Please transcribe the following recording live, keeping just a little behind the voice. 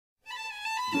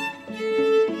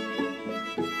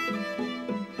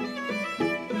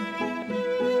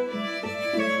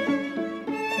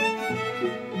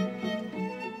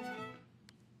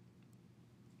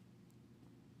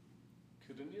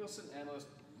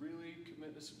really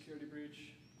commit a security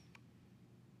breach?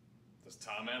 Does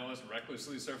Tom Analyst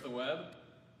recklessly surf the web?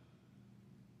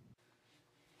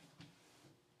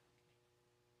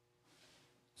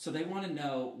 So they want to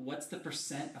know what's the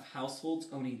percent of households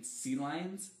owning sea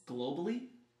lions globally?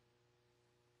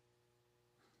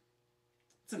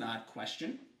 It's an odd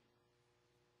question.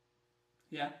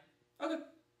 Yeah. Okay.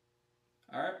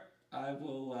 All right. I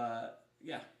will,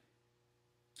 yeah.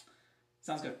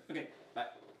 Sounds good. Okay. Bye.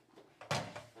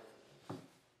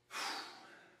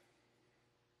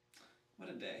 What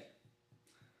a day.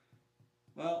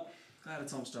 Well, glad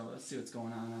it's almost over. Let's see what's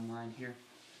going on online here.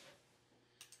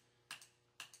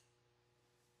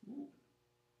 Ooh.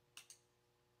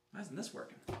 Why isn't this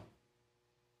working?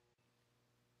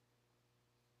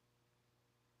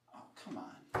 Oh, come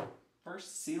on.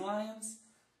 First sea lions?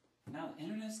 Now the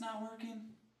internet's not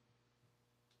working?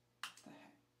 What the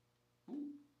heck?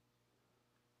 Ooh.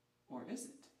 Or is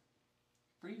it?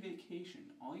 Free vacation.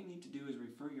 All you need to do is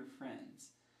refer your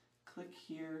friends. Click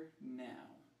here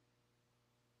now.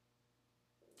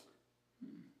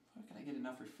 Where can I get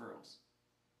enough referrals?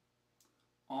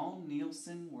 All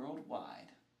Nielsen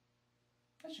worldwide.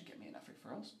 That should get me enough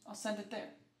referrals. I'll send it there.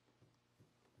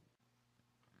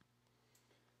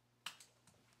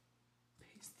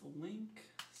 Paste the link.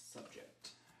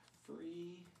 Subject.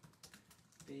 Free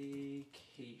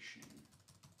vacation.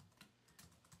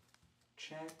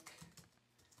 Check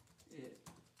it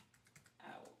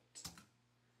out.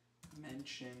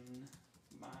 Mention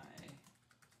my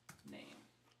name.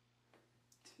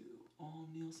 To all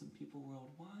Nielsen people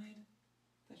worldwide.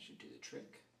 That should do the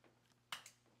trick.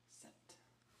 Sent.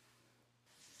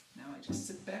 Now I just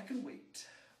sit back and wait.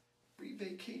 Free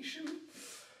vacation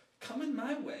coming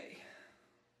my way.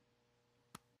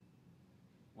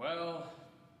 Well,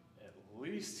 at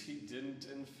least he didn't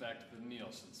infect the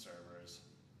Nielsen servers.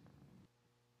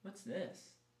 What's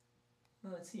this? Oh,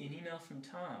 let's see, an email from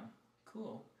Tom.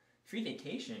 Cool. Free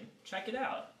vacation. Check it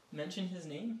out. Mention his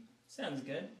name. Sounds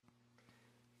good.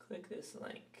 Click this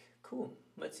link. Cool.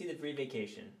 Let's see the free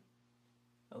vacation.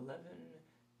 11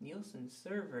 Nielsen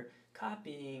server.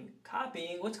 Copying.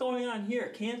 What's going on here?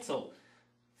 Cancel.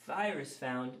 Virus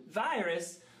found.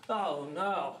 Virus? Oh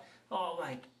no. Oh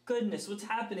my goodness. What's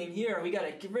happening here? We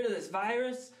gotta get rid of this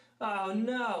virus? Oh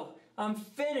no. I'm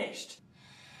finished.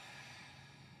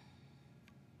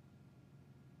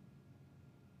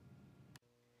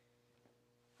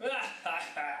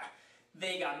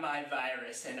 They got my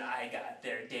virus and I got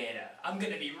their data. I'm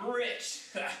gonna be rich.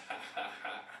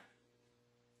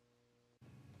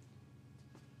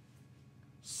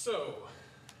 So,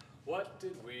 what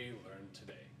did we learn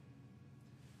today?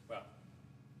 Well,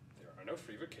 there are no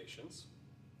free vacations.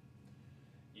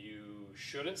 You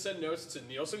shouldn't send notes to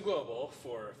Nielsen Global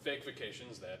for fake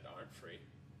vacations that aren't free.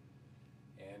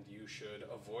 And you should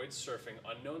avoid surfing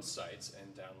unknown sites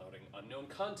and downloading unknown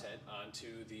content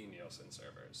onto the Nielsen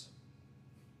servers.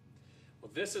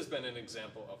 Well, this has been an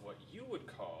example of what you would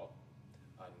call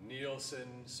a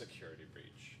Nielsen security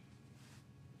breach.